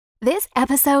This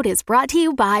episode is brought to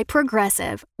you by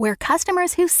Progressive, where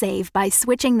customers who save by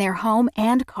switching their home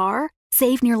and car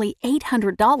save nearly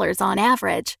 $800 on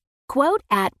average. Quote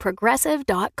at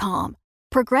Progressive.com.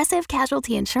 Progressive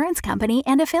Casualty Insurance Company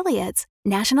and Affiliates.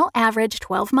 National average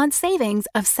 12-month savings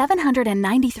of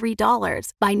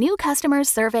 $793 by new customers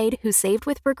surveyed who saved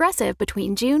with Progressive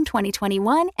between June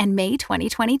 2021 and May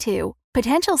 2022.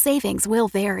 Potential savings will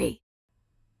vary.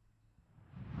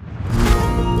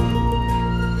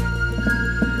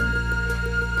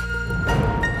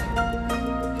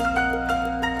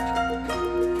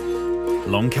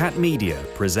 Longcat Media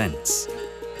presents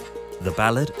The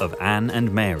Ballad of Anne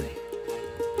and Mary.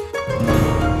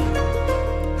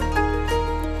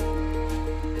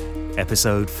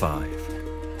 Episode 5,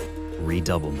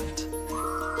 Redoublement.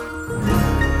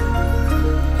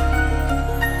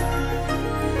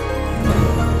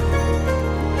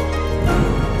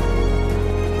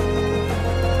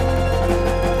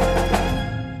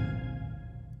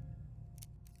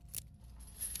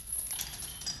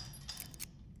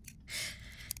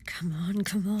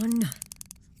 Come on.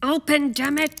 Open,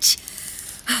 damn it!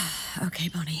 Okay,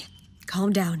 Bonnie,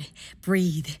 calm down.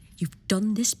 Breathe. You've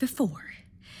done this before.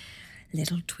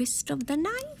 Little twist of the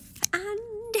knife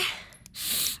and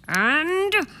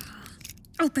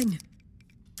open.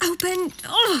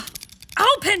 Oh,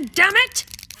 open, damn it!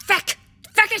 Feck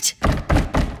it!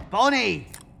 Bonnie!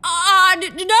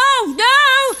 No!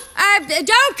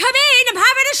 Don't come in! I'm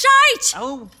having a shite!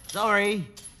 Oh, sorry.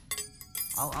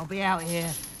 I'll be out here.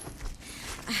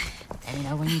 Let me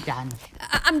know when you're done.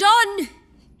 I'm done.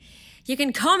 You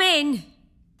can come in.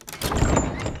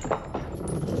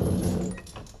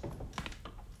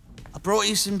 I brought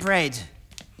you some bread.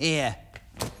 Here.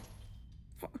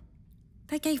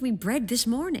 They gave me bread this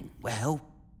morning. Well,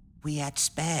 we had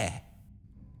spare.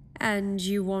 And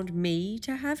you want me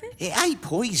to have it? It ain't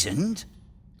poisoned.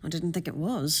 I didn't think it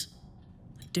was.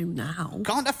 I do now.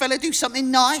 Can't a fella do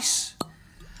something nice?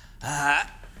 Are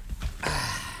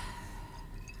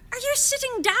you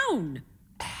sitting down?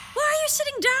 Why are you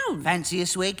sitting down? Fancy a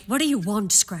swig? What do you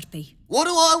want, Scrappy? What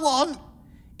do I want?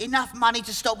 Enough money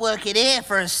to stop working here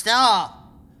for a start.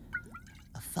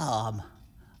 A farm.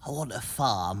 I want a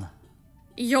farm.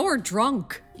 You're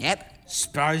drunk. Yep,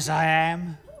 suppose I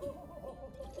am.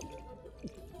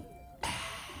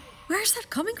 Where's that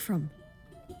coming from?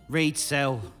 Reed's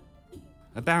cell.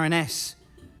 A baroness.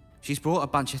 She's brought a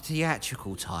bunch of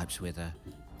theatrical types with her.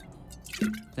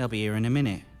 They'll be here in a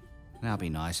minute. That'll be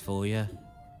nice for you.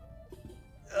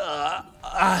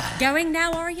 Going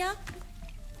now, are ya?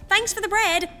 Thanks for the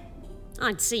bread.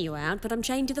 I'd see you out, but I'm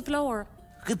chained to the floor.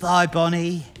 Goodbye,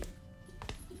 Bonnie.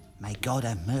 May God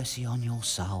have mercy on your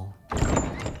soul.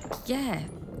 Yeah,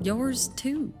 yours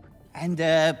too. And,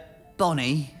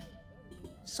 Bonnie,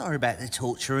 sorry about the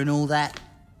torture and all that.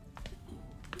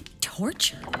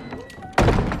 Torture?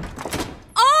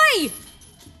 Oi!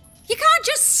 You can't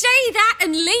just say that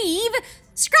and leave!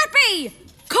 Scrappy!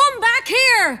 Come back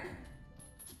here!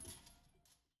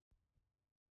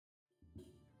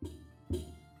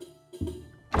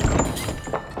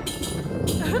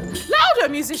 Louder,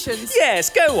 musicians! Yes,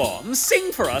 go on.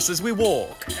 Sing for us as we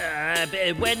walk.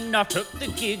 When I took the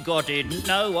gig, I didn't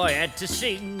know I had to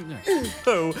sing.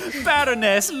 Oh,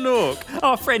 Baroness, look.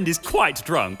 Our friend is quite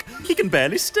drunk. He can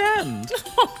barely stand.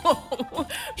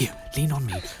 Here, lean on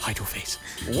me. Hide your face.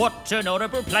 What an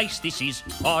horrible place this is.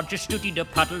 I just stood in a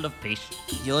puddle of piss.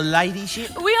 Your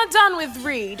ladyship? We are done with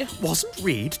Reed. Wasn't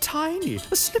Reed tiny?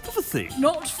 A slip of a thing.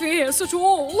 Not fierce at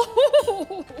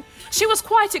all. She was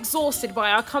quite exhausted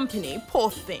by our company,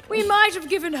 poor thing. We might have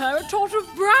given her a tot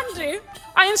of brandy.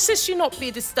 I insist she not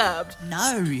be disturbed.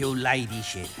 No, your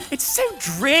ladyship. It's so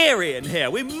dreary in here.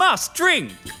 We must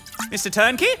drink. Mr.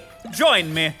 Turnkey,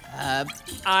 join me.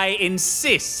 I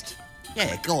insist.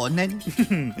 Yeah, go on then.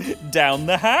 Down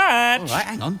the hatch. All right,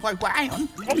 hang on. Wait, hang on.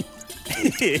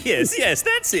 Yes,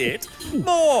 that's it.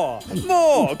 More,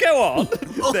 go on.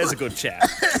 There's a good chap.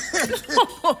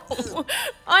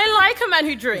 I like a man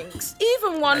who drinks,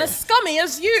 even one as scummy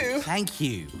as you. Thank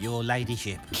you, your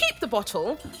ladyship. Keep the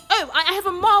bottle. Oh, I have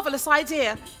a marvellous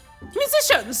idea.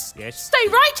 Musicians, Yes? stay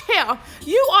right here.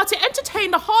 You are to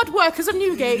entertain the hard workers of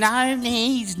Newgate. No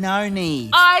needs.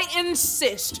 I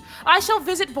insist. I shall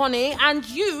visit Bonnie and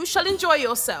you shall enjoy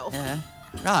yourself.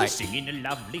 Right. Singing a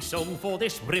lovely song for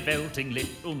this revolting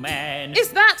little man. Is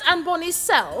that Anne Bonnie's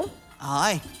cell?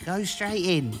 Aye, go straight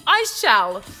in. I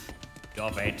shall.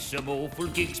 I've had some awful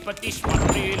gigs, but this one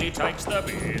really takes the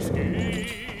biscuit.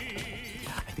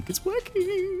 I think it's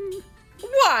working.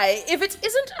 Why, if it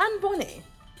isn't Anne Bonnie?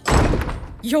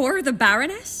 You're the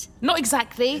Baroness? Not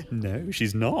exactly. No,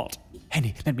 she's not.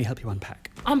 Henny, let me help you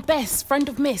unpack. I'm Bess, friend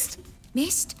of Mist.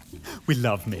 Mist? We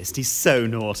love Mist. He's so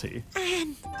naughty.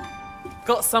 Anne.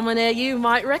 Got someone here you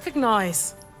might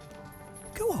recognise.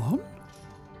 Go on.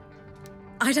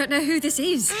 I don't know who this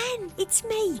is. Anne, it's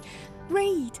me,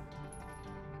 Reed.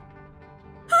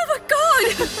 Oh my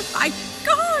God! My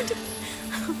God!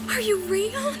 Are you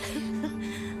real?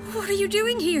 What are you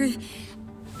doing here?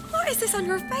 What is this on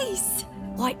your face?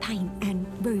 White paint and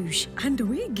rouge. And a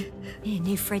wig. Yeah,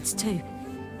 new threads too.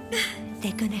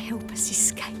 They're gonna help us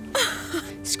escape.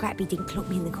 Scrappy didn't clock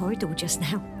me in the corridor just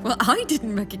now. Well, I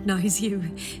didn't recognise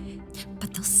you.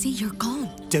 But they'll see you're gone.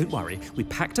 Don't worry, we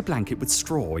packed a blanket with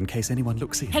straw in case anyone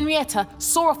looks in. Henrietta,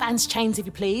 saw off Anne's chains if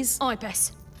you please. Aye,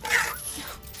 Bess.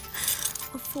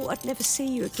 I thought I'd never see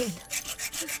you again.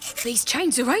 These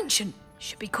chains are ancient.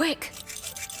 Should be quick.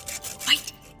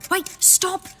 Wait,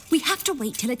 stop. We have to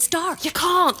wait till it's dark. You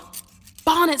can't.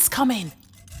 Barnett's coming.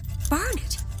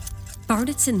 Barnett?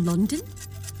 Barnett's in London?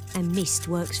 And Mist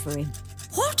works for him.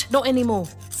 What? Not anymore.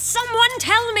 Someone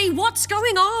tell me what's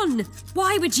going on.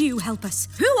 Why would you help us?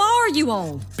 Who are you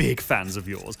all? Big fans of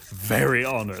yours. Very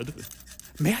honoured.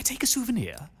 May I take a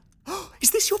souvenir?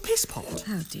 Is this your piss pot?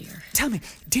 Oh dear. Tell me,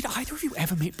 did either of you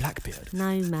ever meet Blackbeard?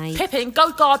 No, mate. Pippin,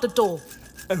 go guard the door.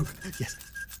 Oh, yes.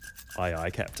 Aye, aye,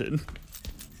 Captain.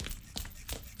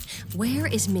 Where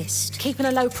is Mist? Keeping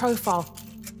a low profile.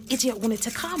 Idiot wanted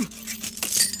to come.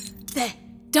 There,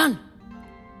 done.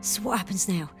 So what happens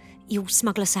now? You'll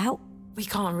smuggle us out? We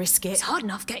can't risk it. It's hard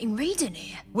enough getting Reed in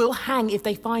here. We'll hang if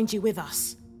they find you with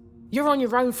us. You're on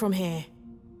your own from here.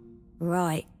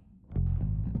 Right.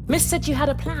 Miss said you had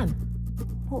a plan.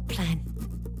 What plan?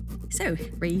 So,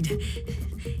 Reed,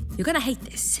 you're gonna hate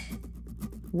this.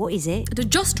 What is it?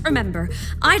 Just remember,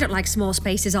 I don't like small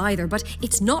spaces either, but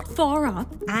it's not far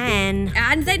up. Anne.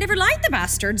 And they never light the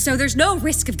bastard, so there's no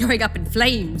risk of going up in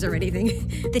flames or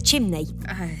anything. The chimney.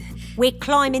 We're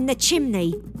climbing the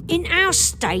chimney. In our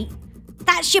state.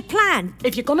 That's your plan.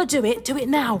 If you're gonna do it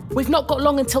now. We've not got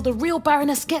long until the real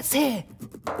Baroness gets here.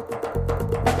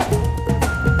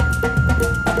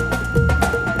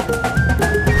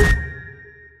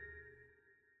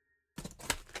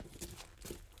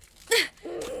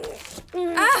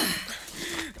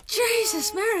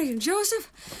 Jesus, Mary and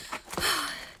Joseph.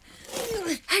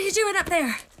 How you doing up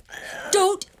there?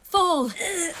 Don't fall.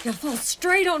 You'll fall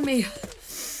straight on me.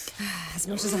 As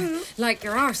much as I like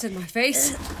your arse in my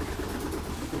face.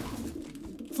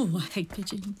 Oh, I hate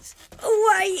pigeons.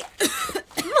 Wait.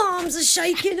 My arms are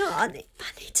shaking. I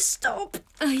need to stop.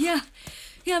 Yeah,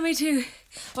 me too.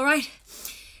 All right,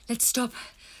 let's stop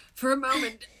for a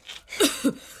moment.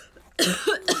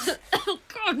 Oh,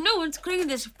 God, no one's cleaned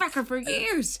this pecker for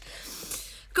years.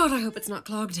 God, I hope it's not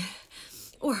clogged.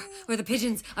 Or the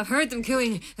pigeons. I've heard them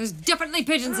cooing. There's definitely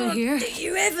pigeons in here. Do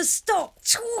you ever stop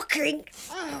talking?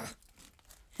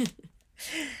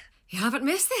 You haven't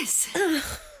missed this.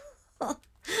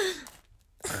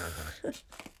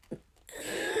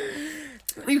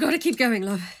 You've got to keep going,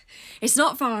 love. It's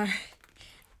not far.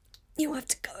 You have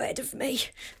to go ahead of me.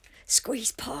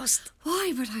 Squeeze past.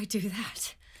 Why would I do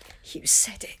that? You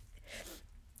said it.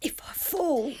 If I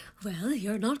fall... Well,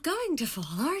 you're not going to fall,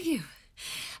 are you?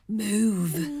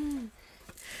 Move.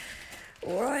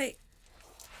 All right.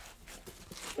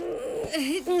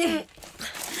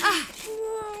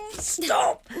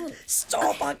 Stop.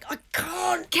 Stop. I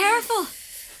can't. Careful.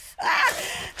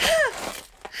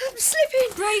 I'm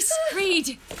slipping. Brace,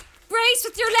 Reed. Brace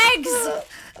with your legs.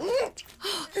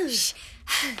 Shh.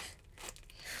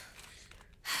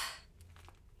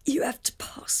 You have to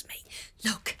pass me.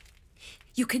 Look,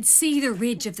 you can see the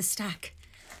ridge of the stack.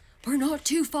 We're not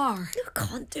too far. I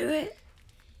can't do it.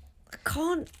 I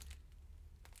can't.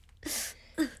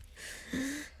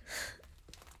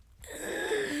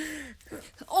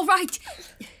 All right.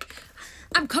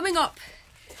 I'm coming up.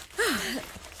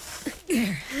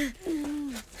 There.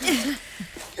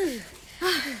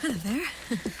 Hello there.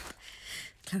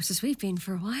 Closest we've been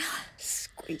for a while.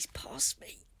 Squeeze past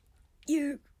me.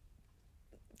 You...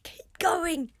 keep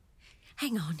going.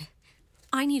 Hang on.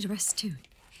 I need a rest too.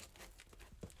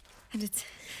 And it's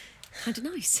kind of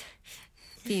nice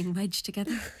being wedged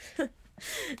together.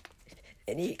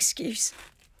 Any excuse?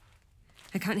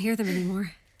 I can't hear them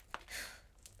anymore.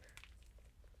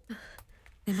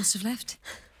 They must have left.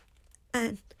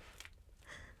 And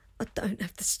I don't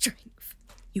have the strength.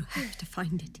 You have to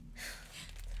find it.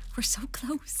 We're so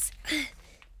close.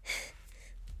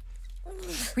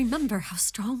 Remember how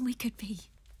strong we could be.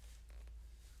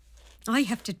 I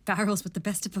hefted barrels with the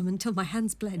best of them until my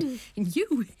hands bled. And you,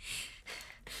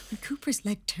 when Cooper's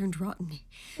leg turned rotten,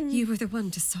 you were the one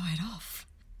to saw it off.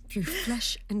 Through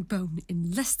flesh and bone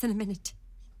in less than a minute.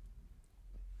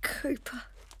 Cooper.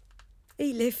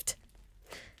 He lived.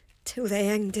 Till they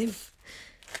hanged him.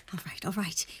 All right, all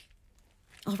right.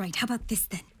 All right, how about this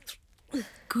then?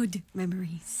 Good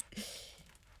memories.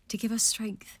 To give us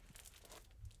strength.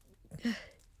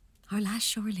 Our last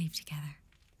shore leave together.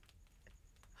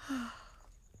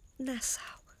 Nassau.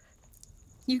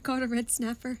 You caught a red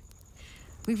snapper.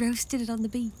 We roasted it on the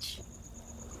beach.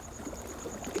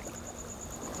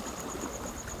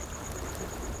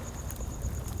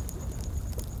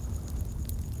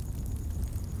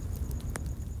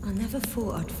 I never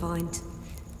thought I'd find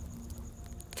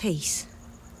peace.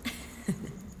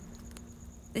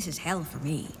 This is hell for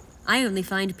me. I only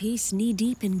find peace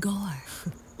knee-deep in gore.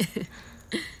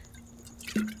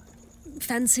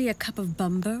 Fancy a cup of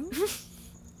bumbo?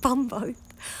 Bumbo?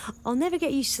 I'll never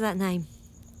get used to that name.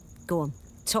 Go on,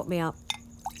 top me up.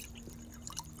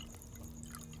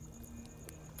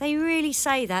 They really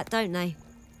say that, don't they?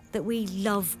 That we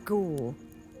love gore.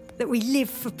 That we live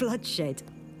for bloodshed.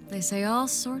 They say all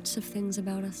sorts of things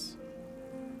about us.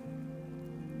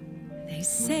 They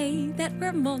say that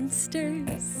we're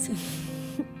monsters.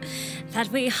 That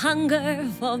we hunger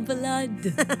for blood.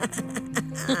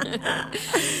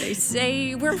 They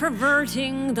say we're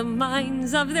perverting the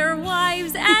minds of their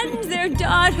wives and their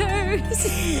daughters.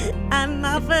 And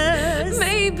mothers.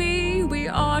 Maybe we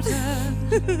oughta.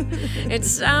 It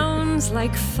sounds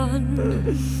like fun.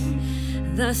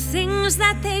 The things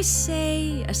that they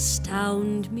say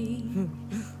astound me.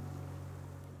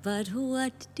 But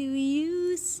what do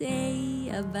you say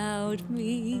about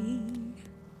me?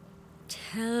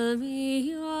 Tell me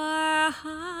your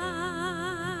heart.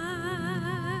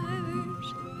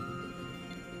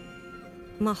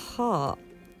 My heart?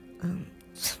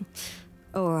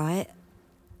 All right.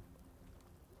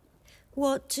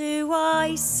 What do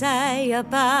I say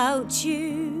about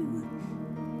you?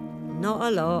 Not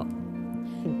a lot.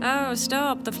 Oh,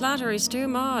 stop. The flattery's too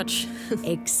much.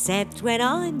 Except when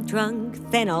I'm drunk,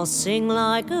 then I'll sing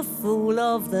like a fool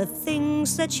of the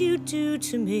things that you do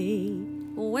to me.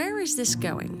 Where is this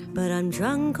going? But I'm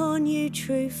drunk on you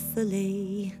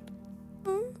truthfully.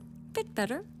 Bit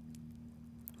better.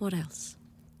 What else?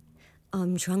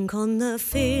 I'm drunk on the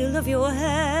feel of your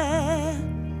hair.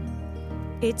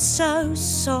 It's so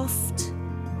soft,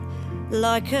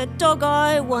 like a dog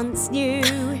I once knew.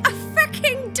 A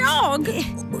fricking dog!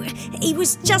 He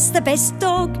was just the best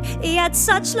dog. He had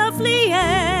such lovely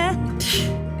hair.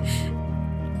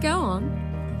 Go on.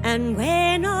 And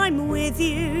when I'm with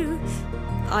you,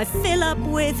 I fill up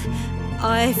with,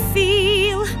 I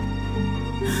feel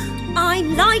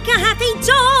I'm like a happy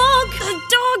dog. A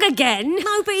dog again?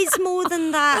 No, but it's more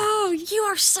than that. Oh, you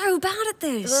are so bad at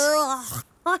this. Ugh,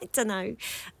 I don't know.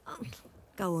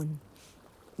 Go on.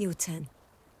 Your turn.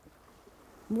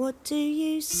 What do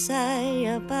you say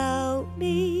about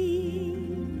me?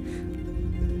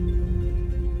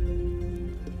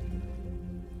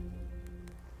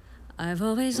 I've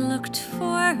always looked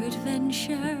for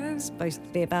adventure. It's supposed to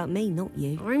be about me, not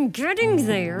you. I'm getting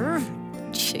there.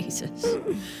 Jesus.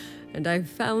 And I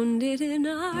found it in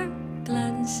our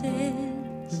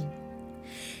glances.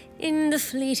 In the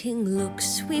fleeting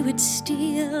looks we would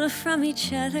steal from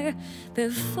each other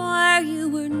before you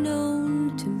were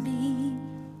known to me.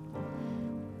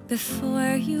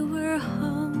 Before you were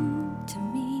home to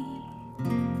me.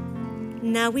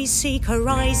 Now we seek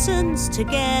horizons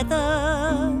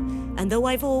together. And though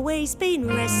I've always been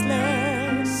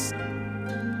restless,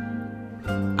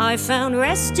 I found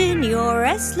rest in your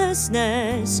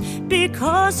restlessness,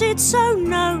 because it's so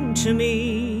known to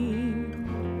me,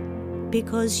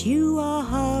 because you are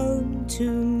home to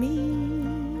me.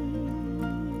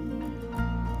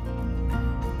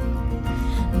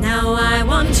 Now I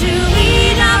want to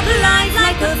eat up life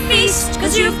like a feast,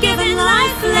 'cause you've given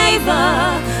life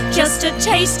flavor, just a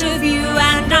taste of you,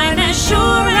 and I'm as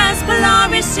sure as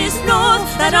Polaris is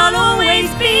north that I'll always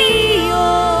be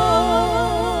yours.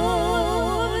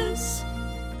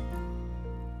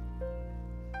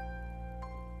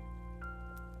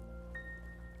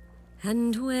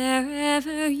 And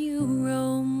wherever you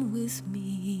roam with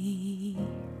me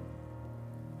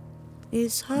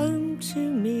is home to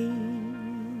me.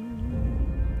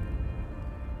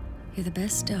 You're the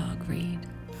best dog, Reed.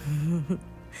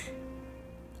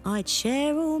 I'd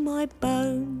share all my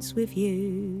bones with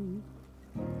you.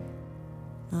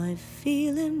 I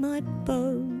feel in my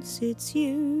bones it's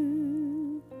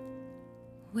you.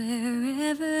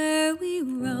 Wherever we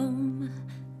roam,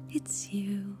 it's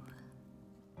you.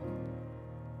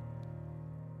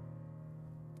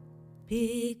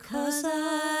 Because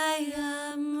I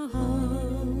am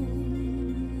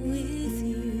home with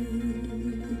you.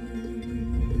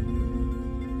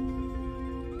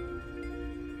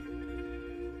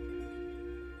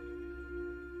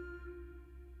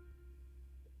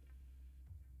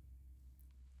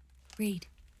 Reed,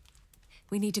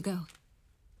 we need to go.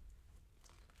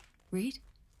 Reed?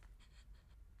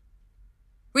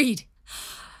 Reed!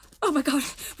 Oh my God!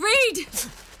 Reed!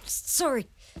 Sorry.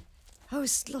 I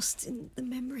was lost in the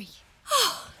memory.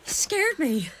 Oh, scared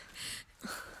me.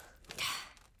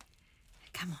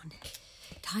 Come on.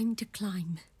 Time to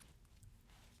climb.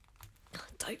 I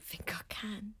don't think I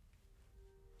can.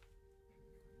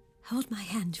 Hold my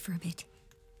hand for a bit.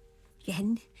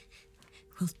 Then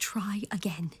we'll try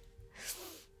again.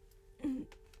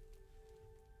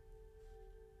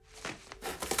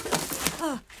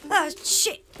 Oh,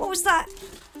 shit. What was that?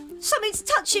 Something's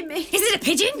touching me. Is it a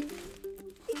pigeon?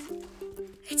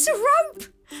 It's a rope.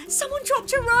 Someone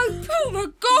dropped a rope. Oh my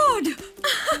God!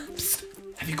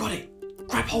 Have you got it?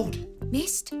 Grab hold.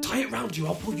 Mist? Tie it round you,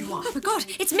 I'll pull you up. Oh my God,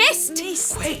 it's Mist!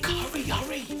 Mist. Quick,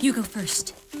 hurry. You go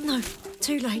first. No,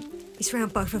 too late. It's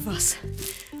round both of us.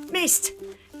 Mist,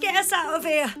 get us out of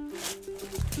here.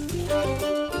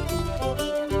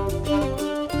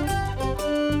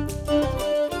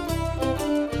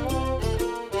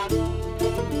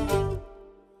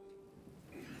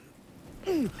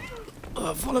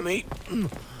 Follow me.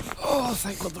 Oh,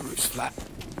 thank God the roof's flat.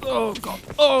 Oh, God.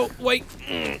 Oh, wait.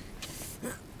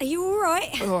 Are you all right?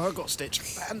 Oh, I got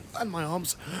stitched. And my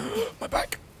arms. My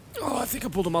back. Oh, I think I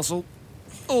pulled a muscle.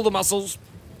 All the muscles.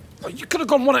 Oh, you could have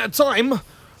gone one at a time.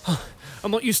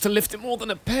 I'm not used to lifting more than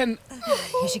a pen.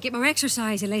 You should get more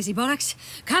exercise, you lazy bollocks.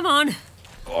 Come on.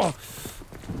 Oh.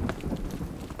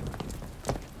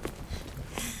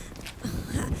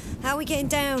 How are we getting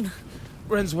down?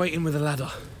 Ren's waiting with a ladder.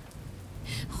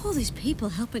 All these people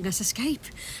helping us escape.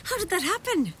 How did that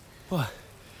happen? Well,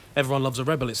 everyone loves a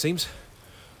rebel, it seems.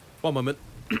 One moment.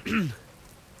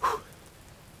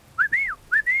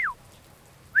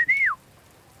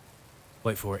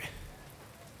 Wait for it.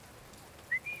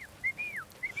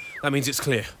 That means it's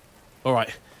clear. All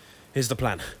right, here's the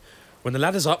plan. When the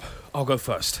ladder's up, I'll go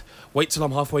first. Wait till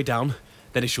I'm halfway down,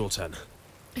 then it's your turn.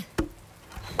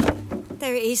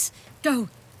 There it is. Go.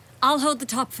 I'll hold the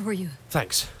top for you.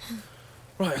 Thanks.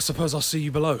 Right, I suppose I'll see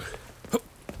you below.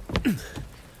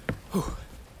 Oh,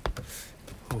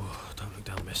 don't look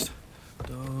down, Mist.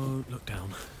 Don't look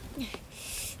down. Don't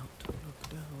look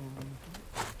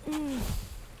down.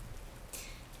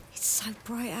 It's so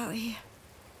bright out here.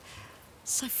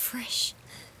 So fresh.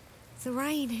 The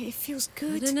rain, it feels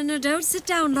good. No, don't sit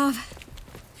down, love.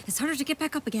 It's harder to get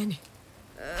back up again.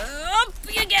 Up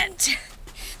you get!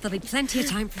 There'll be plenty of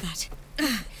time for that.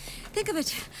 Think of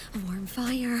it. A warm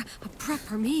fire, a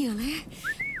proper meal, eh?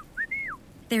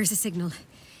 There's a signal.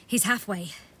 He's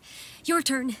halfway. Your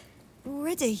turn.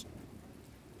 Already?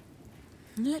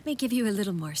 Let me give you a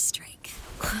little more strength.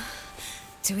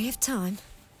 Do we have time?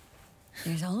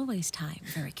 There's always time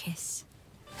for a kiss.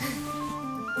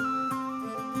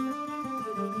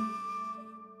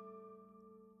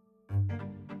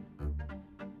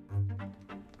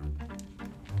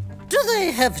 Do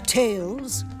they have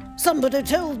tails? Somebody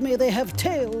told me they have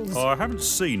tails. I haven't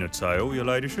seen a tail, your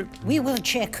ladyship. We will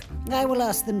check. I will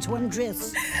ask them to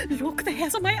undress. Look, the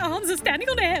hairs on my arms are standing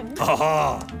on end.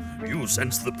 Ha! You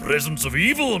sense the presence of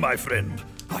evil, my friend.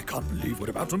 I can't believe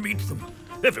we're about to meet them.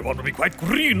 Everyone will be quite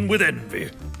green with envy.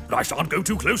 I shan't go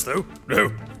too close, though.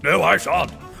 No, I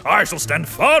shan't. I shall stand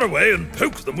far away and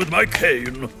poke them with my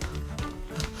cane.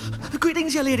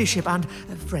 Greetings, your ladyship and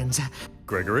friends.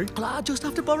 Gregory? I'll just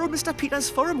have to borrow Mr. Peters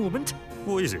for a moment.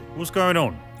 What is it? What's going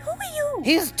on? Who are you?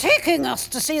 He's taking us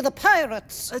to see the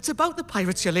pirates. It's about the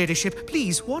pirates, your ladyship.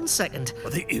 Please, 1 second.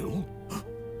 Are they ill?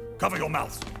 Cover your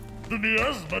mouth. The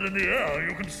miasma in the air,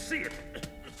 you can see it.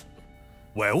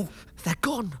 Well? They're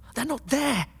gone. They're not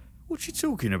there. What you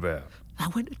talking about? I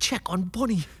went to check on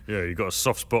Bonnie. Yeah, you got a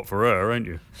soft spot for her, ain't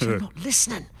you? You're not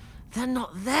listening. They're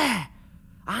not there.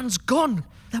 Anne's gone.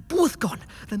 They're both gone.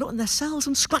 They're not in their cells,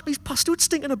 and Scrappy's passed out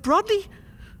stinking of brandy.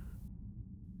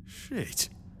 Shit.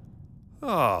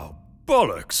 Oh,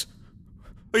 bollocks.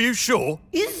 Are you sure?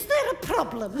 Is there a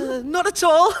problem? Not at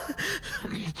all.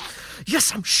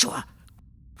 Yes, I'm sure.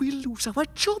 We'll lose our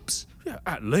jobs. Yeah,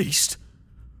 at least.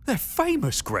 They're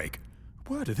famous, Greg.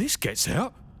 Word of this gets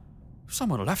out,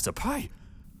 someone will have to pay.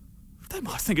 They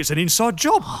might think it's an inside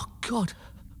job. Oh, God.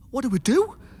 What do we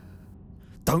do?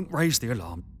 Don't raise the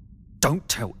alarm. Don't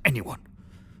tell anyone.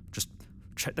 Just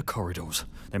check the corridors.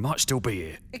 They might still be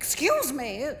here. Excuse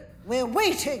me. We're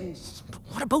waiting. But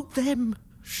what about them?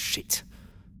 Shit.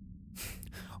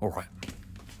 All right.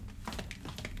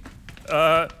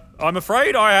 I'm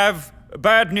afraid I have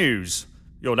bad news,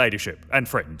 your ladyship and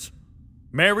friends.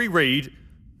 Mary Reed...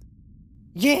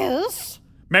 Yes?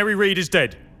 Mary Reed is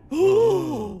dead.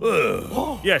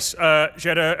 Yes, she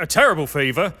had a terrible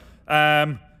fever.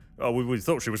 Oh, we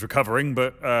thought she was recovering,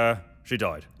 but she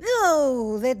died.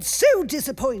 Oh, that's so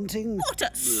disappointing. What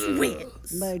a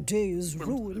switz. My day is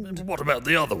ruined. What about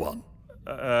the other one?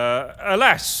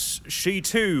 Alas, she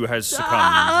too has succumbed.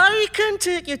 I can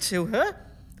take you to her.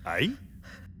 Eh?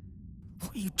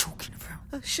 What are you talking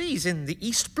about? She's in the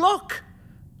East Block.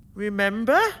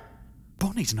 Remember?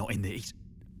 Bonnie's not in the East.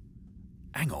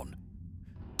 Hang on.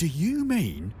 Do you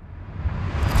mean...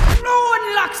 No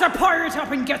one locks a pirate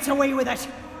up and gets away with it.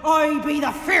 I be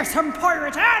the fearsome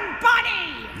pirate Anne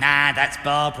Bonny. Nah, that's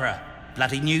Barbara.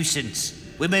 Bloody nuisance.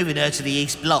 We're moving her to the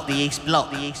East Block, the East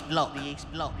Block, the East Block, the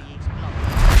East Block, the East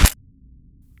Block.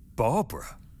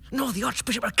 Barbara? No, the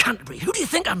Archbishop of Canterbury. Who do you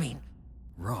think I mean?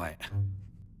 Right.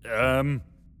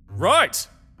 Right.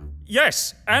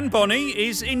 Yes, Anne Bonny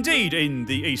is indeed in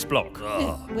the East Block.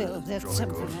 Well, that's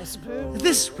something, I suppose.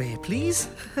 This way, please.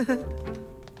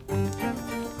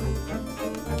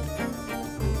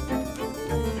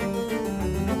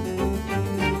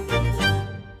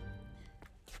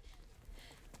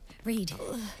 Reed,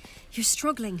 you're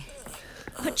struggling.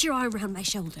 Put your arm around my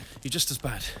shoulder. You're just as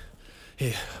bad.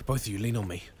 Here, both of you, lean on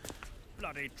me.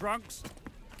 Bloody drunks.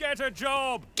 Get a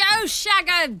job. Go shag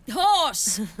a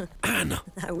horse. Anne!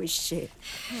 That was shit.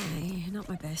 Hey, not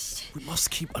my best. We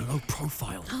must keep a low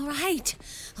profile. All right.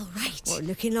 All right. What,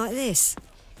 looking like this?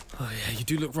 Oh, yeah, you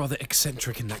do look rather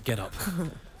eccentric in that get-up.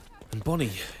 And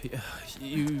Bonnie,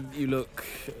 you look...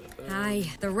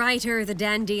 Aye, the writer, the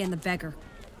dandy, and the beggar.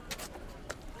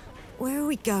 Where are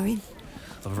we going?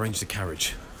 I've arranged a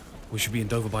carriage. We should be in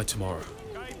Dover by tomorrow.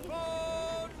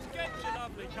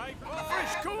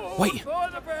 Wait!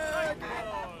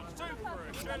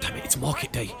 Damn it, it's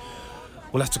market day.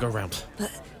 We'll have to go round.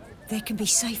 But there can be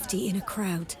safety in a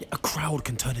crowd. A crowd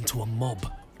can turn into a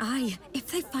mob. Aye,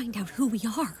 if they find out who we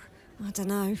are. I don't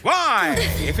know. Why,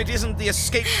 if it isn't the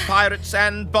escaped pirates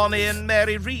Anne Bonny and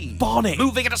Mary Reed. Bonnie!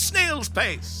 Moving at a snail's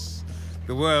pace.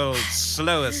 The world's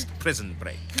slowest prison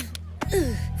break.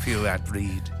 Feel that,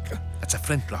 Reed? That's a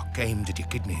flintlock aimed at your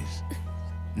kidneys.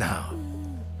 Now,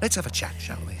 let's have a chat,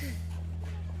 shall we?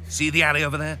 See the alley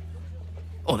over there?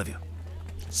 All of you,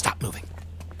 stop moving.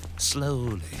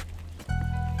 Slowly.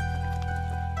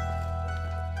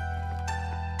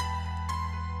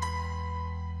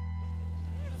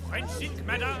 French ink,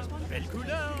 madame. Belle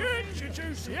couleur. Get your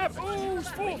juicy apples.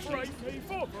 4 for 8 me,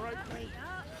 4 for 8 me.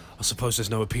 I suppose there's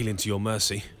no appealing to your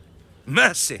mercy.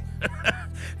 Mercy?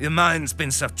 Your mind's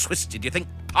been so twisted, you think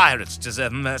pirates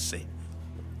deserve mercy.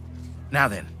 Now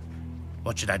then,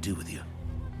 what should I do with you?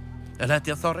 Alert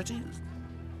the authorities?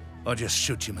 Or just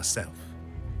shoot you myself?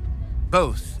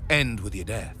 Both end with your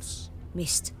deaths.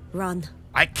 Mist, run.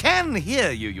 I can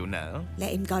hear you, you know.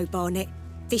 Let him go, Barnett.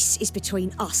 This is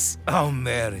between us. Oh,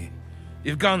 Mary,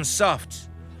 you've gone soft.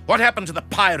 What happened to the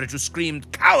pirate who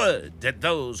screamed coward at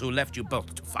those who left you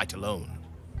both to fight alone?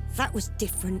 That was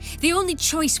different. The only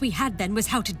choice we had then was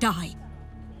how to die.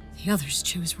 The others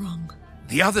chose wrong.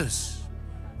 The others?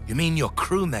 You mean your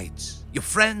crewmates, your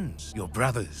friends, your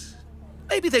brothers?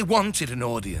 Maybe they wanted an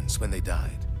audience when they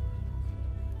died.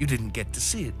 You didn't get to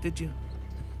see it, did you?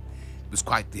 It was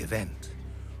quite the event.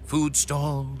 Food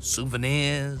stalls,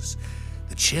 souvenirs.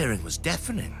 The cheering was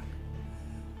deafening.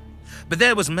 But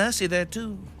there was mercy there,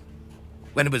 too.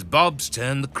 When it was Bob's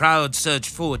turn, the crowd surged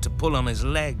forward to pull on his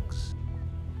legs.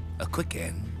 A quick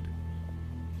end.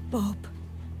 Bob.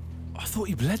 I thought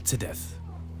he bled to death.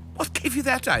 What gave you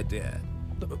that idea?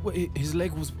 His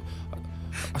leg was...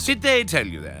 Did they tell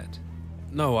you that?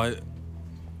 No, I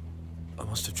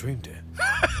must have dreamed it.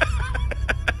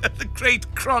 The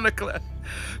great chronicler.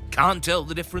 Can't tell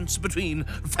the difference between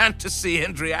fantasy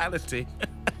and reality.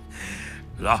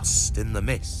 Lost in the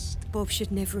mist. Bob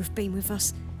should never have been with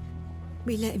us.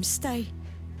 We let him stay.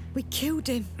 We killed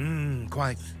him.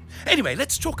 Quite. Anyway,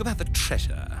 let's talk about the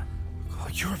treasure. Oh,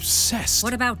 you're obsessed.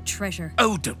 What about treasure?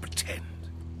 Oh, don't pretend.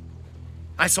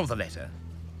 I saw the letter.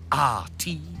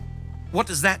 R.T. What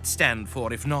does that stand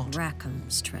for, if not?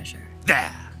 Rackham's treasure.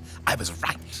 There. I was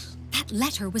right. That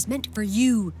letter was meant for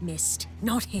you, Mist,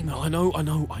 not him. No, I know.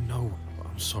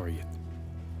 I'm sorry.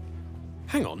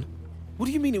 Hang on. What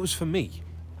do you mean it was for me?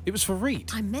 It was for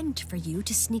Reed. I meant for you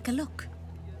to sneak a look.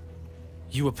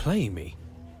 You were playing me?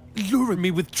 Luring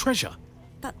me with treasure?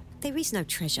 But there is no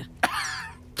treasure.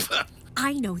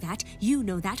 I know that, you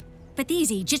know that, but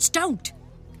these Egypts don't.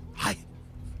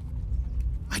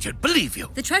 I don't believe you.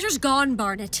 The treasure's gone,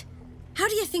 Barnett. How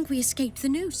do you think we escaped the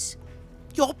noose?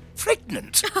 You're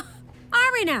pregnant.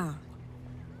 Are we now?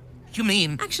 You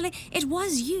mean... Actually, it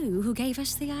was you who gave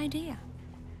us the idea.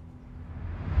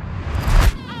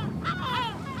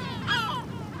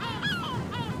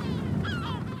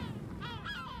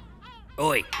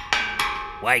 Oi.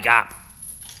 Wake up.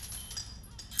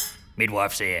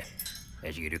 Midwife's here,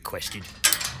 as you'd requested.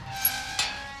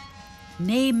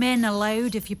 Nae men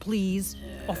allowed, if you please.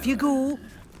 Off you go.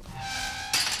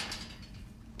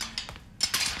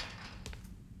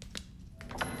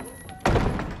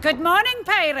 Good morning,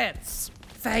 pirates.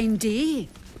 Fine day.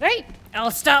 Right,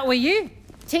 I'll start with you.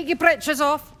 Take your breeches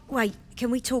off. Wait, can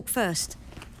we talk first?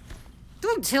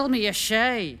 Don't tell me you're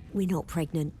shy. We're not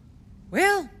pregnant.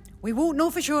 Well, we won't know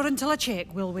for sure until I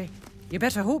check, will we? You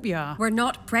better hope you are. We're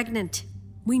not pregnant.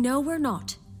 We know we're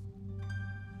not.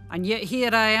 And yet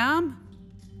here I am.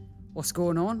 What's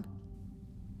going on?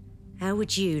 How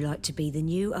would you like to be the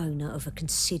new owner of a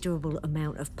considerable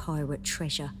amount of pirate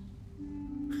treasure?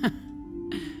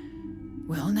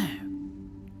 Well, now,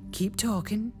 keep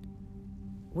talking.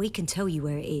 We can tell you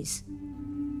where it is.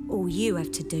 All you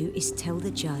have to do is tell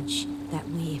the judge that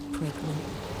we're pregnant.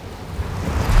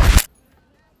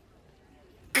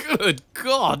 Good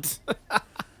God!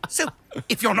 So,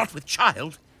 if you're not with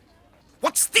child,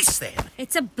 what's this then?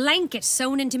 It's a blanket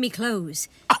sewn into me clothes.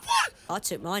 What? I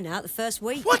took mine out the first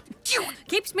week. What? You...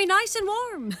 Keeps me nice and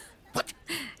warm. What?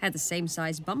 Had the same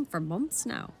size bump for months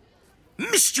now.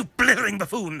 Missed you, blithering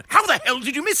buffoon! How the hell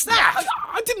did you miss that?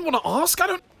 I didn't want to ask. I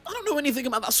don't know anything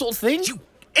about that sort of thing. You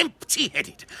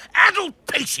empty-headed,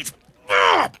 addle-pated...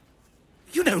 Ugh!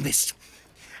 You know, miss,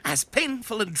 as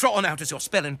painful and drawn out as your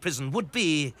spell in prison would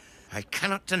be, I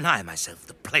cannot deny myself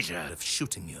the pleasure of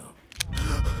shooting you.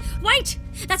 Wait!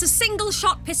 That's a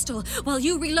single-shot pistol. While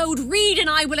you reload, Reed and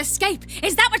I will escape.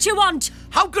 Is that what you want?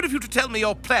 How good of you to tell me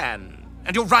your plan.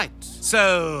 And you're right.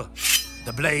 So,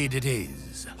 the blade it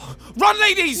is. Run,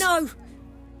 ladies! No!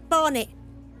 Barnet.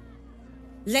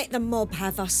 Let the mob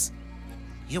have us.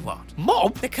 You what?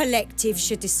 Mob? The collective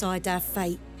should decide our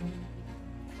fate.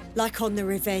 Like on the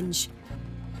Revenge.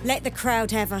 Let the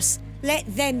crowd have us. Let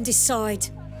them decide.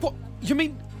 What? You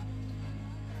mean...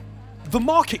 the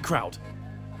market crowd?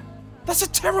 That's a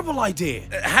terrible idea.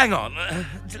 Hang on.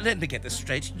 Let me get this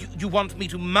straight. You want me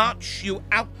to march you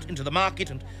out into the market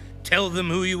and tell them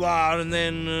who you are and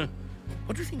then...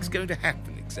 what do you think's going to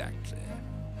happen exactly?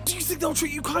 Do you think they'll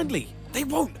treat you kindly? They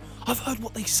won't. I've heard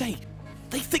what they say.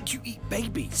 They think you eat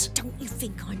babies. Don't you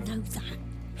think I know that?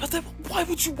 But then why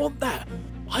would you want that?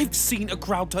 I've seen a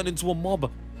crowd turn into a mob.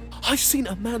 I've seen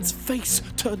a man's face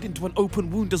turned into an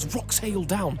open wound as rocks hail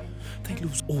down. They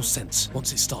lose all sense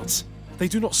once it starts. They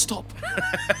do not stop.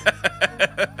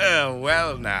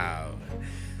 Well now,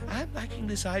 I'm liking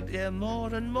this idea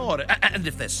more and more. And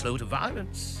if they're slow to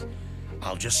violence,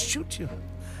 I'll just shoot you.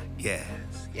 Yes,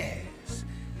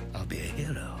 I'll be a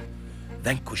hero,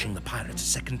 vanquishing the pirates a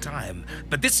second time,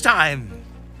 but this time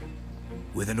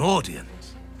with an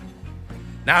audience.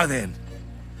 Now then,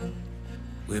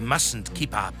 we mustn't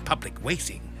keep our public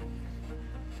waiting.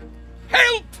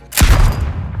 Help!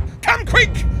 Come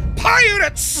quick!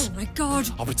 Pirates! Oh my God!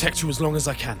 I'll protect you as long as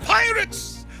I can.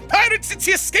 Pirates! Pirates! It's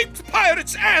the escaped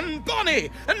pirates, Anne Bonny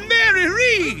and Mary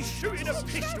Reed! Shooting a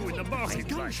pistol in the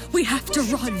marketplace. We have to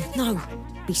run. No,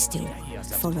 be still.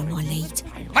 Follow my lead.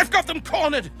 I've got them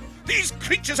cornered! These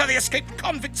creatures are the escaped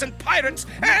convicts and pirates,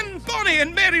 Anne Bonny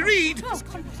and Mary Reed!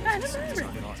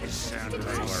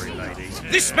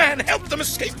 This man helped them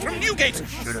escape from Newgate!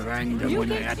 Should have hanged them when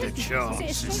they had the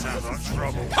chance. It sounds like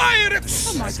trouble.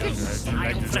 Pirates!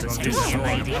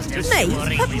 Me?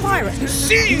 A pirate?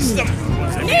 Seize them!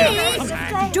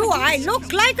 Me? Do I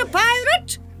look like a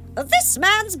pirate? This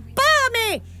man's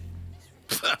balmy!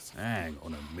 Hang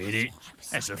on a minute.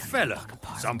 That's a fella.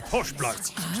 Some posh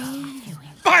bloke.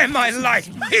 By my life,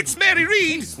 it's Mary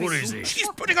Reed! What is it? She's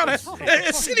putting on a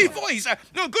silly voice.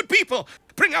 No, good people,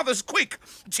 bring others quick.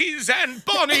 'Tis Anne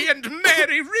Bonny and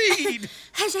Mary Reed!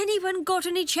 Has anyone got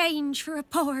any change for a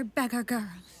poor beggar girl?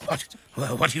 What?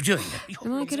 Well, what are you doing?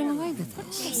 Am I getting away with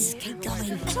this? Yes, keep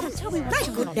going.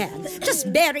 Right, good man. Does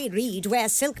Mary Reed wear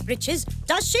silk breeches?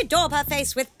 Does she daub her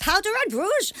face with powder and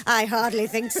rouge? I hardly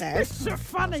think so. It's a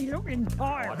funny-looking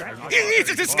pirate. It's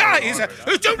a disguise!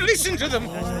 Don't listen to them!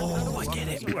 I get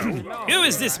it. Who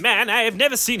is this man? I have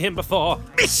never seen him before.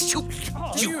 Miss you!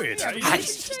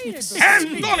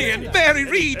 Anne Bonny and Mary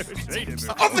Reed!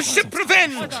 Of the ship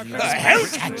Revenge!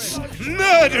 Hellcats!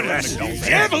 Murderers!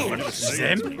 Devils!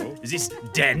 Them? This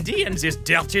dandy and this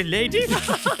dirty lady?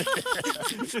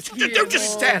 Don't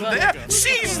just stand there!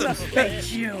 Seize them!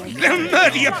 They'll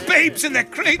murder your babes in their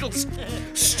cradles!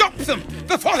 Stop them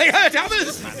before they hurt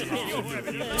others!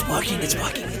 It's working.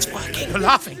 You're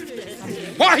laughing.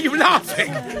 Why are you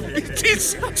laughing?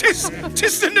 Tis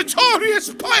the notorious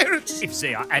pirates! If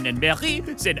they are Anne and Mary,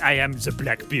 then I am the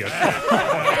Blackbeard.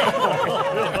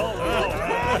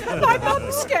 My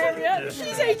mum's scarier.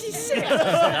 She's 86.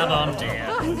 Come on, dear.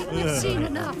 You've seen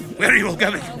enough. Where are you all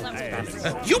going?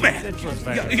 You man!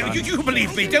 You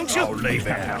believe me, don't you? Oh, leave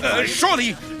it.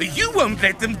 Surely you won't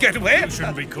let them get away? You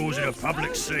shouldn't be causing a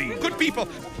public scene. Good people.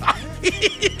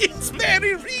 It's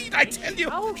Mary Reed, I tell you.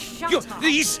 Oh, shut up.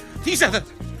 These are the...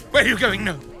 Where are you going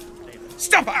now?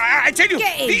 Stop! I tell you,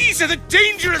 Get in. these are the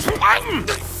dangerous...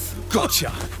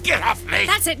 Gotcha. Get off me!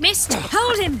 That's it, Mist.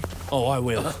 Hold him. Oh, I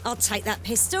will. I'll take that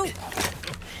pistol.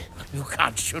 You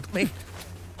can't shoot me.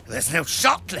 There's no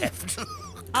shot left.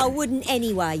 I wouldn't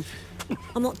anyway.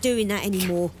 I'm not doing that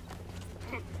anymore.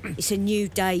 It's a new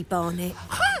day, Barnett.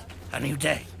 A new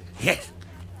day. Yes.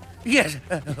 Yes,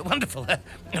 wonderful.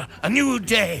 A new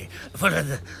day for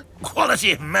the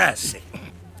quality of mercy.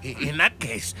 In that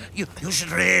case, you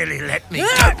should really let me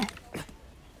go.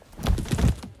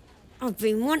 I've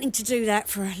been wanting to do that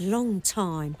for a long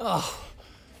time.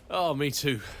 Oh, me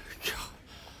too.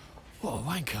 What a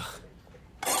wanker.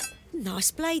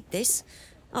 Nice blade, this.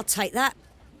 I'll take that.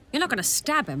 You're not going to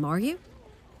stab him, are you?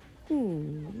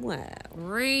 Well...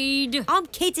 Reed. I'm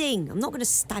kidding. I'm not going to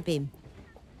stab him.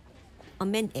 I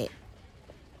meant it.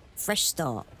 Fresh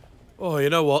start. Oh, you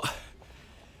know what?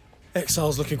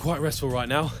 Exile's looking quite restful right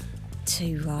now.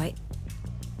 Too right.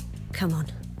 Come on.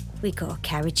 We got a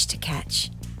carriage to catch.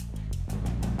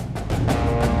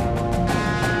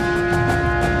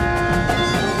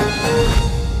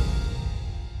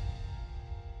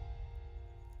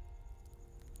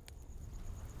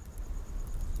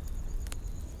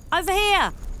 Over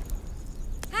here!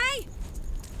 Hey!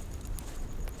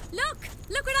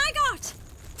 Look what I got!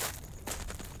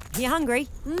 You hungry?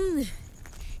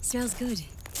 Smells good.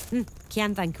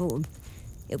 Kian Van Cortum.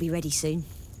 It'll be ready soon.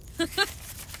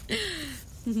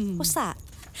 What's that?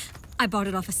 I bought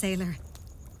it off a sailor.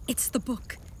 It's the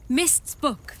book. Mist's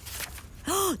book.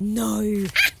 No!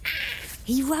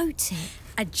 He wrote it.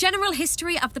 A General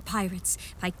History of the Pirates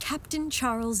by Captain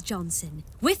Charles Johnson,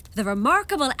 with the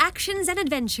remarkable actions and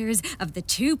adventures of the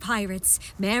two pirates,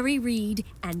 Mary Reed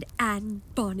and Anne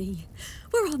Bonny.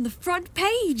 We're on the front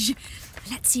page.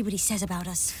 Let's see what he says about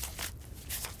us.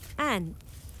 Anne,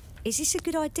 is this a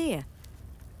good idea?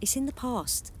 It's in the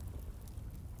past.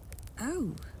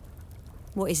 Oh.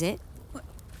 What is it?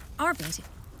 Our bit.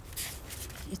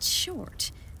 It's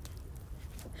short.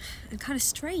 And kind of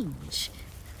strange.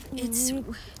 It's...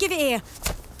 Give it here.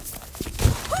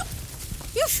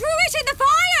 You threw it in the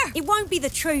fire! It won't be the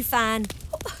truth, Anne.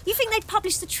 You think they'd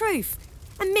publish the truth?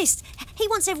 And Mist, he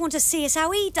wants everyone to see us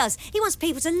how he does. He wants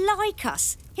people to like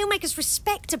us. He'll make us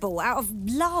respectable out of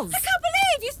love. I can't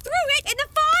believe you threw it in the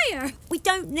fire! We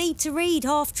don't need to read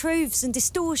half-truths and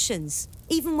distortions,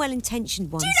 even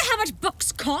well-intentioned ones. Do you know how much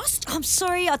books cost? I'm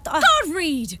sorry, God,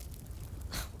 Reed!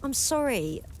 I'm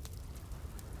sorry.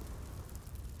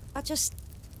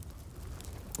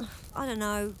 I don't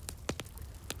know.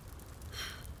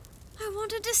 I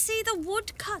wanted to see the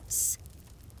woodcuts.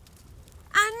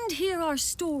 And hear our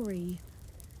story.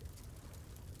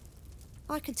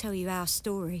 I can tell you our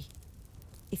story,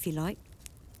 if you like.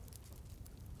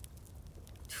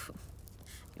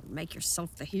 You'll make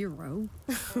yourself the hero.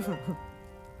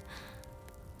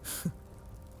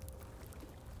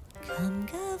 Come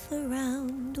gather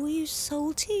round, all you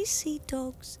salty sea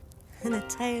dogs, and a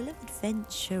tale of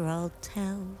adventure I'll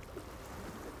tell.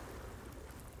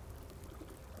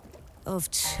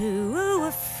 Of two who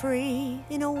were free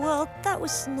in a world that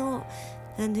was not,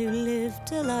 and who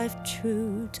lived a life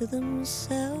true to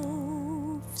themselves.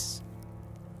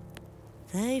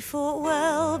 They fought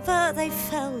well, but they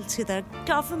fell to the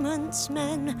government's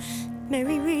men.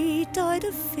 Mary Reed died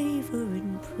of fever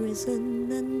in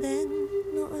prison, and then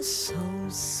not a soul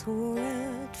saw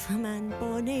it from Anne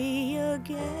Bonny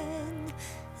again.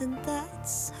 And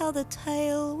that's how the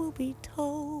tale will be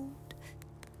told,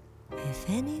 if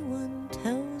anyone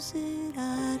tells it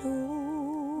at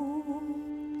all.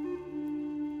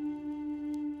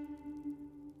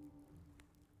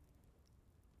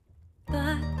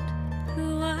 But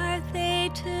who are they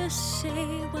to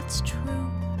say what's true?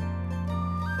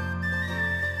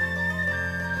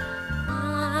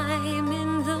 I'm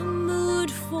in the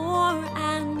mood for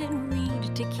Anne and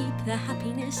Reed to keep the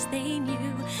happiness they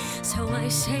knew. So I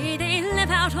say they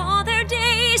live out all their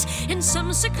days in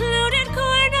some secluded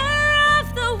corner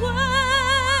of the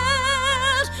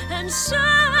world. And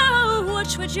so,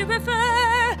 which would you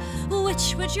prefer?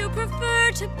 Which would you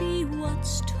prefer to be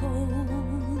what's told?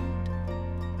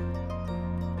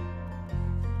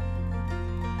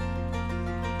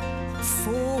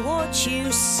 For what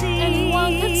you see,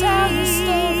 anyone can tell your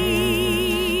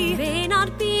story. May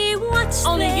not be what's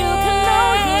Only there. you can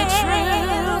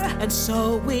know the truth. And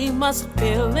so we must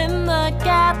fill in the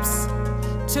gaps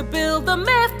to build the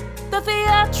myth, the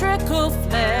theatrical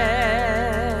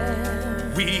flair.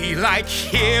 We like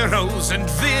heroes and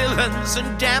villains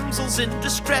and damsels in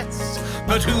distress,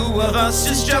 but who of us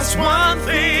is just one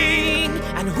thing?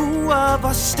 And who of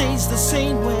us stays the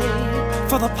same way?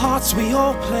 For the parts we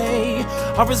all play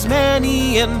are as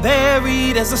many and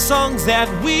varied as the songs that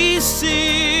we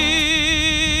sing.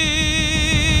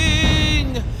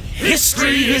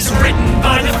 History is written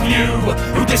by the few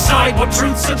who decide what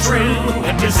truths are true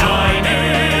and design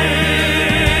it.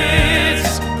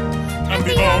 And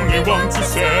the only one to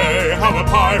say how a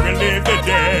pirate lived their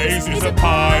days is a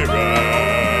pirate.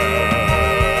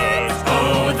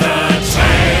 Oh, the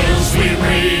tales we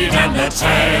read and the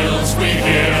tales we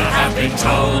hear have been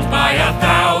told by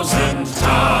 1,000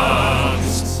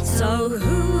 tongues. So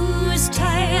whose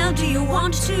tale do you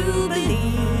want to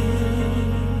believe?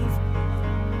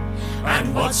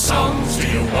 And what songs do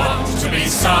you want to be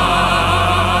sung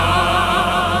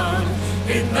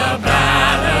in the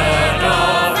Ballad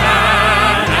of Anne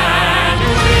and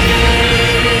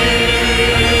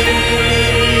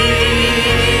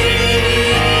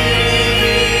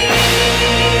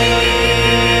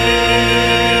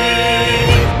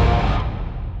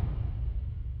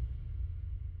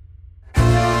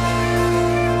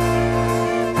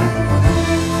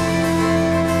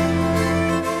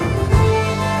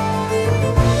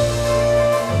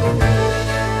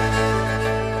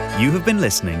You have been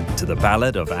listening to The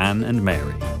Ballad of Anne and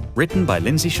Mary, written by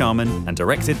Lindsay Sharman and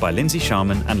directed by Lindsay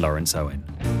Sharman and Lawrence Owen.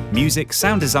 Music,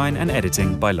 sound design and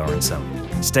editing by Lawrence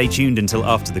Owen. Stay tuned until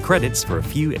after the credits for a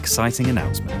few exciting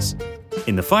announcements.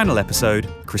 In the final episode,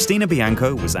 Christina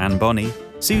Bianco was Anne Bonny,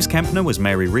 Suze Kempner was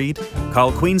Mary Read,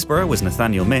 Carl Queensborough was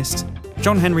Nathaniel Mist,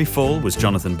 John Henry Fall was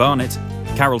Jonathan Barnett,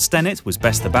 Carol Stennett was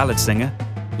Bess the Ballad Singer,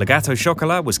 Legato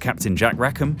Chocolat was Captain Jack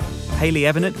Rackham, Hayley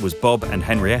Evanet was Bob and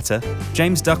Henrietta,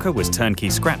 James Ducker was Turnkey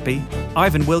Scratby,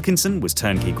 Ivan Wilkinson was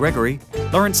Turnkey Gregory,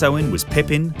 Lawrence Owen was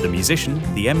Pippin, the musician,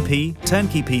 the MP,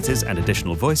 Turnkey Peters and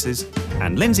additional voices,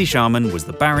 and Lindsay Sharman was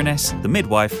the Baroness, the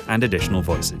midwife and additional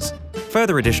voices.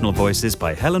 Further additional voices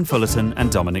by Helen Fullerton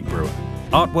and Dominic Brewer.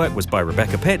 Artwork was by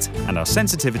Rebecca Pitt, and our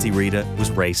sensitivity reader was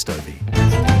Ray Stovey.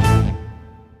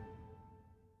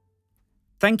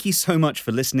 Thank you so much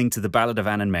for listening to The Ballad of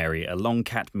Anne and Mary, a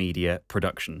Longcat Media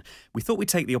production. We thought we'd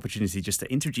take the opportunity just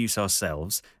to introduce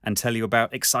ourselves and tell you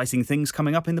about exciting things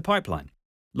coming up in the pipeline.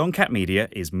 Longcat Media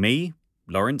is me,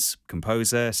 Lawrence,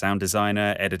 composer, sound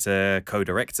designer, editor,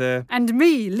 co-director. And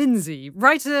me, Lindsay,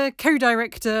 writer,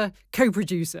 co-director,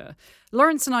 co-producer.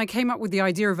 Lawrence and I came up with the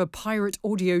idea of a pirate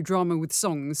audio drama with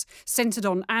songs centred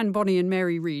on Anne Bonny and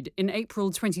Mary Read in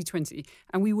April 2020,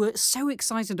 and we were so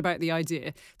excited about the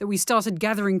idea that we started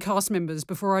gathering cast members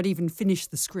before I'd even finished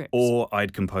the script. Or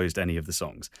I'd composed any of the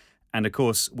songs. And of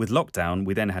course, with lockdown,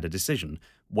 we then had a decision.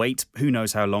 Wait, who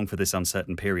knows how long for this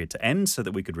uncertain period to end so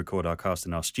that we could record our cast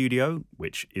in our studio,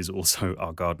 which is also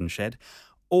our garden shed,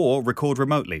 or record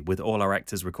remotely with all our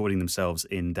actors recording themselves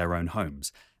in their own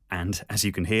homes. And as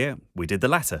you can hear, we did the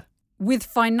latter. With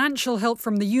financial help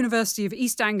from the University of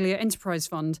East Anglia Enterprise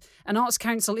Fund, an Arts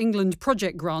Council England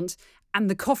project grant, and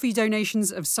the coffee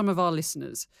donations of some of our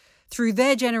listeners. Through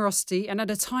their generosity, and at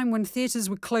a time when theatres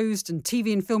were closed and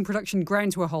TV and film production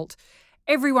ground to a halt,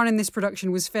 everyone in this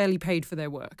production was fairly paid for their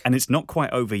work. And it's not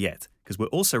quite over yet, because we're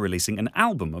also releasing an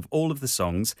album of all of the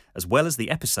songs, as well as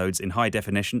the episodes in high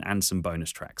definition and some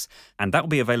bonus tracks. And that will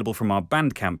be available from our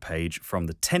Bandcamp page from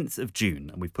the 10th of June,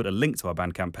 and we've put a link to our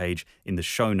Bandcamp page in the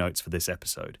show notes for this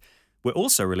episode. We're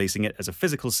also releasing it as a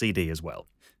physical CD as well.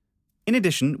 In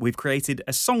addition, we've created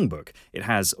a songbook. It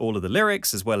has all of the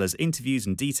lyrics, as well as interviews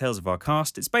and details of our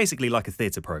cast. It's basically like a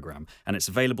theatre programme, and it's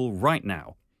available right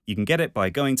now. You can get it by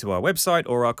going to our website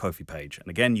or our Ko-fi page. And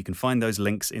again, you can find those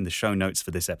links in the show notes for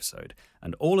this episode.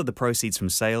 And all of the proceeds from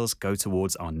sales go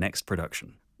towards our next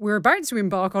production. We're about to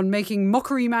embark on making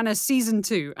Mockery Manor Season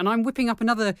 2, and I'm whipping up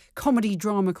another comedy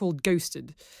drama called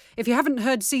Ghosted. If you haven't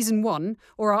heard Season 1,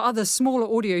 or our other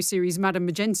smaller audio series, Madame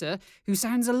Magenta, who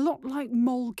sounds a lot like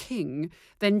Mole King,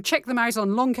 then check them out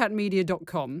on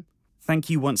longcatmedia.com.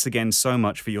 Thank you once again so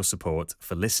much for your support,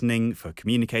 for listening, for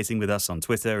communicating with us on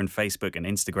Twitter and Facebook and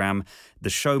Instagram.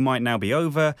 The show might now be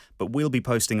over, but we'll be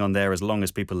posting on there as long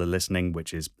as people are listening,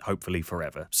 which is hopefully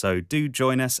forever. So do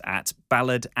join us at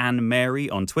Ballad Anne Mary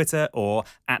on Twitter or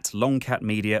at Longcat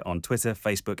Media on Twitter,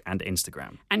 Facebook and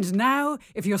Instagram. And now,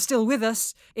 if you're still with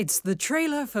us, it's the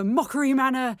trailer for Mockery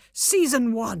Manor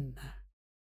Season 1.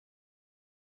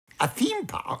 A theme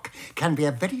park can be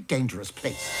a very dangerous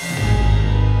place.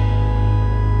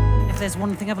 If there's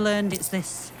one thing I've learned, it's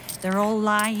this. They're all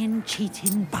lying,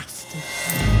 cheating bastards.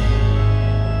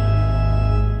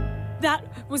 That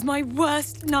was my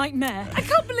worst nightmare. I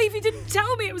can't believe you didn't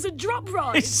tell me it was a drop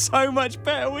ride. It's so much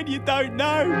better when you don't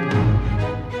know.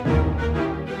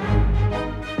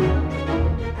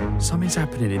 Something's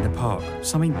happening in the park.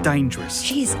 Something dangerous.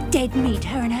 She is dead meat,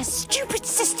 her and her stupid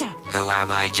sister. Who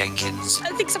am I, Jenkins? I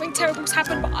think something terrible's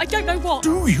happened, but I don't know what.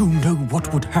 Do you know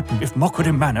what would happen if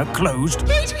Mockery Manor closed?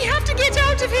 Kate, we have to get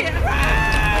out of here!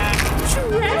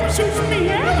 Trousers me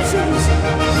answers!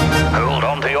 Hold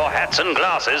on to your hats and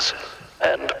glasses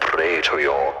and pray to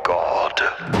your god.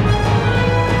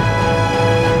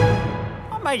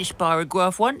 I made a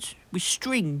spirograph once with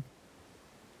string.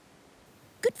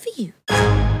 Good for you.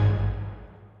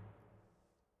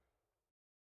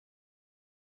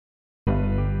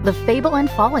 The Fable and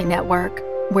Folly Network,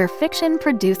 where fiction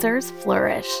producers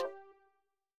flourish.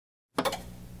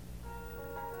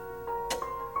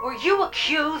 Were you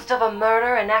accused of a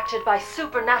murder enacted by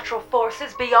supernatural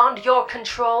forces beyond your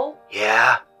control?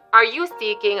 Yeah? Are you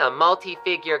seeking a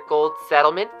multi-figure gold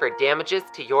settlement for damages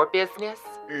to your business?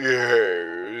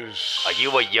 Yes. Are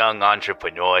you a young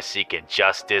entrepreneur seeking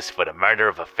justice for the murder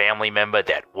of a family member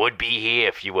that would be here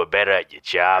if you were better at your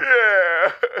job?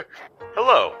 Yeah.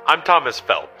 Hello, I'm Thomas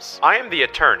Phelps. I am the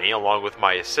attorney, along with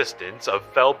my assistants, of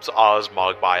Phelps, Oz,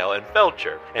 Mogbile, and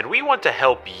Felcher, and we want to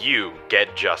help you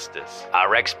get justice.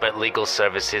 Our expert legal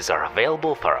services are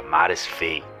available for a modest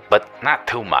fee. But not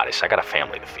too modest, I got a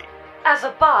family to feed. As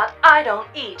a bot, I don't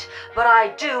eat, but I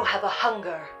do have a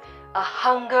hunger. A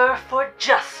hunger for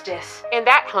justice. And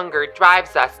that hunger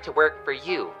drives us to work for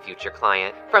you, future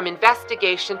client. From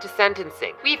investigation to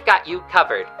sentencing, we've got you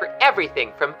covered for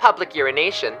everything from public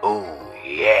urination. Ooh,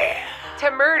 yeah.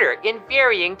 To murder in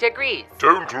varying degrees.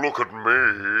 Don't look at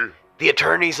me. The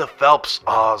attorneys of Phelps,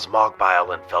 Oz,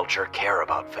 Mogbile, and Felcher care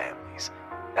about families.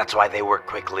 That's why they work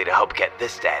quickly to help get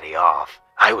this daddy off.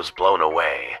 I was blown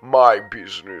away. My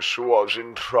business was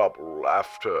in trouble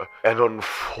after an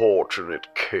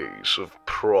unfortunate case of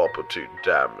property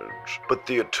damage, but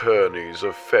the attorneys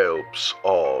of Phelps,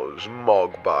 Oz,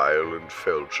 Mogbile, and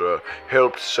Felcher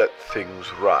helped set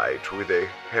things right with a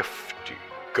hefty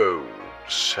gold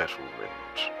settlement.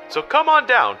 So come on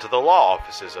down to the law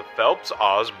offices of Phelps,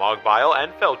 Oz, Mogbile,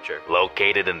 and Felcher.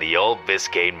 Located in the old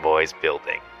Biscayne Boys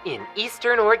building. In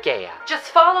Eastern Orgea. Just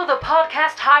follow the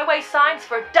podcast highway signs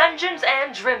for Dungeons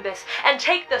and Drimbus and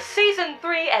take the Season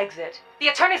 3 exit. The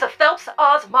attorneys of Phelps,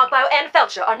 Oz, Mogbile, and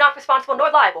Felcher are not responsible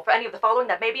nor liable for any of the following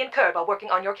that may be incurred while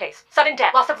working on your case. Sudden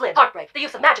death, loss of limb, heartbreak, the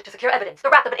use of magic to secure evidence, the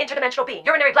wrath of an interdimensional being,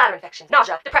 urinary bladder infections,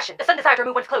 nausea, depression, the sudden desire to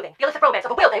remove one's clothing, the illicit romance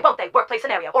of a will they, won't they workplace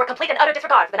scenario, or complete and utter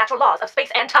disregard for the natural laws of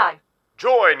space and time.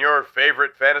 Join your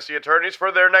favorite fantasy attorneys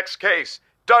for their next case.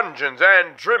 Dungeons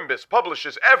and Drimbus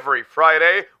publishes every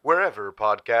Friday wherever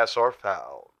podcasts are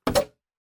found.